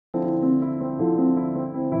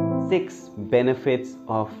6 benefits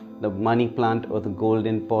of the money plant or the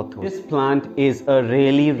golden pothos. This plant is a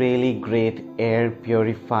really great air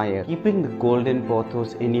purifier. Keeping the golden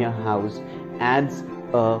pothos in your house adds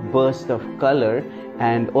a burst of color,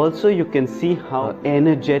 and also you can see how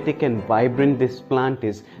energetic and vibrant this plant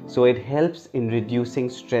is, so it helps in reducing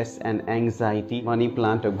stress and anxiety. Money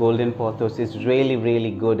plant or golden pothos is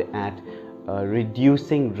really good at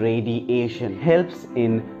reducing radiation, helps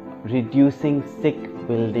in reducing sick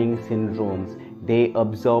building syndromes. They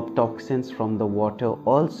absorb toxins from the water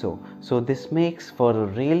also, so this makes for a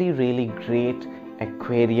really great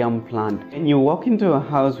aquarium plant. When you walk into a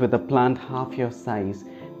house with a plant half your size,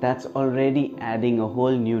 that's already adding a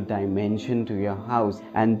whole new dimension to your house,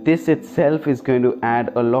 and this itself is going to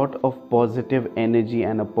add a lot of positive energy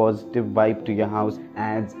and a positive vibe to your house,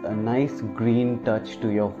 adds a nice green touch to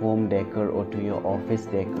your home decor or to your office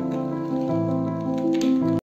decor.